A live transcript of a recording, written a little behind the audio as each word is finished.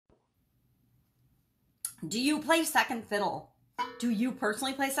Do you play second fiddle? Do you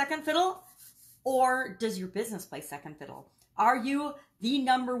personally play second fiddle? Or does your business play second fiddle? Are you the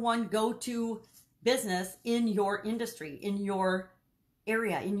number one go-to business in your industry, in your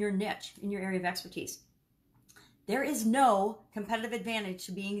area, in your niche, in your area of expertise? There is no competitive advantage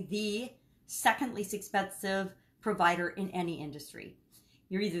to being the second least expensive provider in any industry.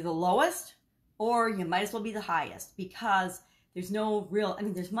 You're either the lowest or you might as well be the highest, because there's no real, I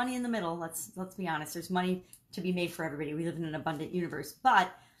mean, there's money in the middle. Let's be honest. There's money to be made for everybody. We live in an abundant universe.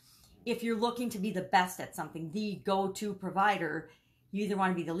 But if you're looking to be the best at something, the go-to provider, you either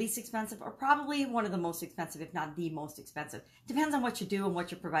want to be the least expensive or probably one of the most expensive, if not the most expensive. Depends on what you do and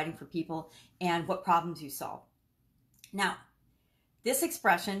what you're providing for people and what problems you solve. Now, this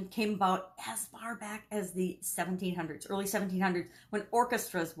expression came about as far back as the 1700s, early 1700s, when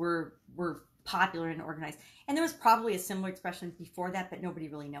orchestras were popular and organized. And there was probably a similar expression before that, but nobody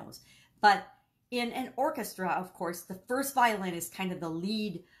really knows. But in an orchestra, of course, the first violin is kind of the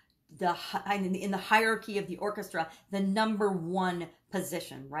lead, in the hierarchy of the orchestra, the number one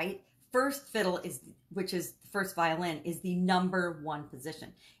position, right? First fiddle which is the first violin, is the number one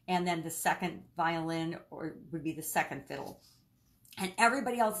position. And then the second violin would be the second fiddle. And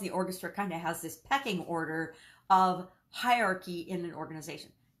everybody else in the orchestra kind of has this pecking order of hierarchy in an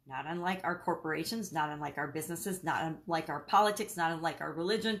organization. Not unlike our corporations, not unlike our businesses, not unlike our politics, not unlike our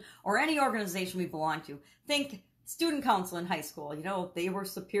religion, or any organization we belong to. Think student council in high school, they were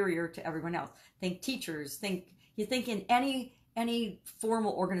superior to everyone else. Think teachers, you think in any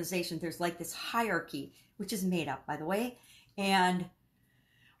formal organization, there's like this hierarchy, which is made up, by the way. And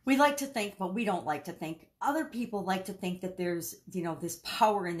we like to think, but we don't like to think. Other people like to think that there's, this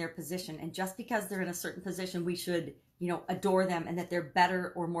power in their position. And just because they're in a certain position, we should, adore them, and that they're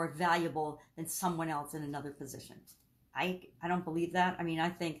better or more valuable than someone else in another position. I don't believe that. I mean, I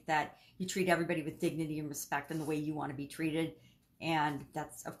think that you treat everybody with dignity and respect in the way you want to be treated. And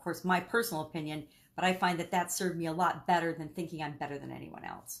that's, of course, my personal opinion. But I find that served me a lot better than thinking I'm better than anyone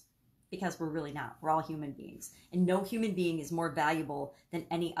else. Because we're really not. We're all human beings. And no human being is more valuable than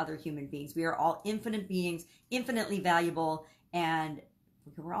any other human beings. We are all infinite beings, infinitely valuable, and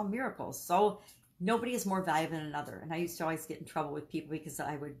we're all miracles. So nobody is more valuable than another. And I used to always get in trouble with people because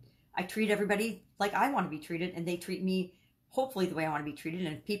I treat everybody like I want to be treated, and they treat me hopefully the way I want to be treated.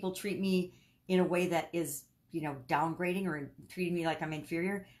 And if people treat me in a way that is, downgrading or treating me like I'm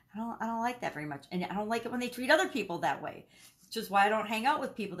inferior, I don't like that very much. And I don't like it when they treat other people that way. Which is why I don't hang out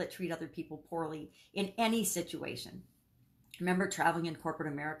with people that treat other people poorly in any situation. I remember traveling in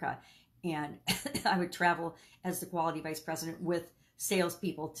corporate America, and I would travel as the quality vice president with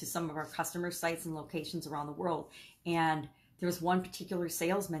salespeople to some of our customer sites and locations around the world. And there was one particular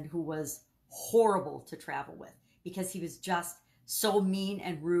salesman who was horrible to travel with because he was just so mean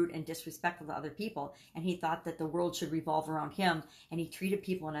and rude and disrespectful to other people. And he thought that the world should revolve around him. And he treated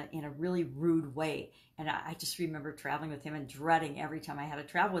people in a really rude way. And I just remember traveling with him and dreading every time I had to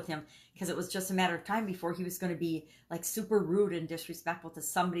travel with him, because it was just a matter of time before he was going to be like super rude and disrespectful to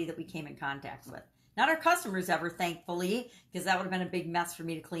somebody that we came in contact with. Not our customers ever, thankfully, because that would have been a big mess for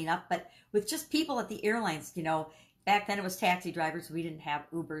me to clean up. But with just people at the airlines, back then it was taxi drivers. We didn't have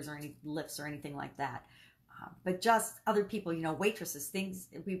Ubers or any Lyfts or anything like that. But just other people, waitresses,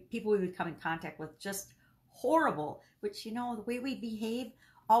 people we would come in contact with, just horrible, which, the way we behave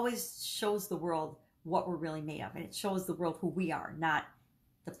always shows the world what we're really made of. And it shows the world who we are, not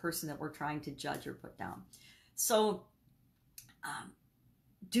the person that we're trying to judge or put down. So,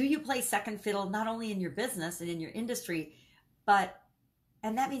 do you play second fiddle, not only in your business and in your industry,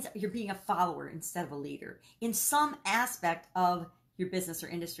 and that means you're being a follower instead of a leader in some aspect of your business or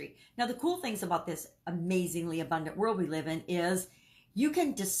industry. Now, the cool things about this amazingly abundant world we live in is you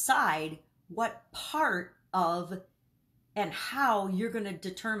can decide what part of and how you're going to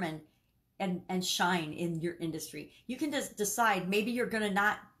determine and shine in your industry. You can just decide maybe you're going to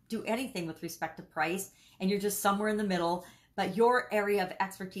not do anything with respect to price, and you're just somewhere in the middle, but your area of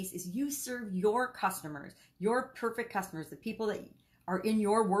expertise is you serve your customers, your perfect customers, the people that are in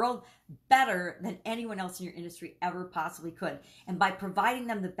your world better than anyone else in your industry ever possibly could. And by providing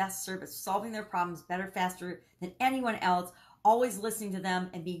them the best service, solving their problems better, faster than anyone else, always listening to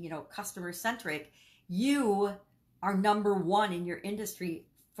them and being, customer centric, you are number one in your industry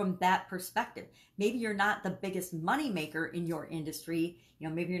from that perspective. Maybe you're not the biggest money maker in your industry.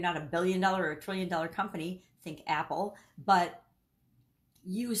 Maybe you're not a $1 billion or $1 trillion company, think Apple, but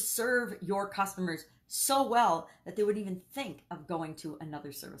you serve your customers so well that they wouldn't even think of going to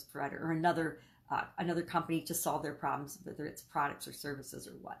another service provider or another company to solve their problems, whether it's products or services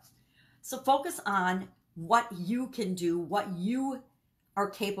or what. So focus on what you can do, what you are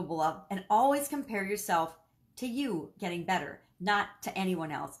capable of, and always compare yourself to you getting better, not to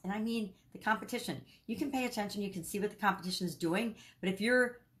anyone else. And I mean the competition. You can pay attention, you can see what the competition is doing, but if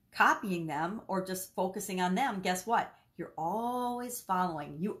you're copying them or just focusing on them, guess what? You're always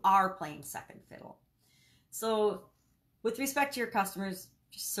following. You are playing second fiddle. So with respect to your customers,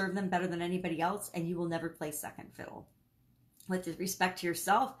 just serve them better than anybody else and you will never play second fiddle. With respect to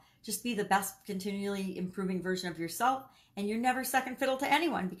yourself, just be the best continually improving version of yourself, and you're never second fiddle to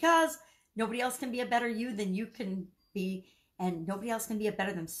anyone, because nobody else can be a better you than you can be, and nobody else can be a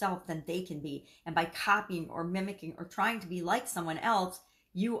better themselves than they can be. And by copying or mimicking or trying to be like someone else,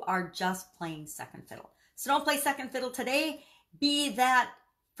 you are just playing second fiddle. So don't play second fiddle today. Be that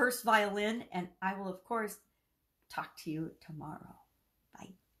first violin, and I will, of course, talk to you tomorrow.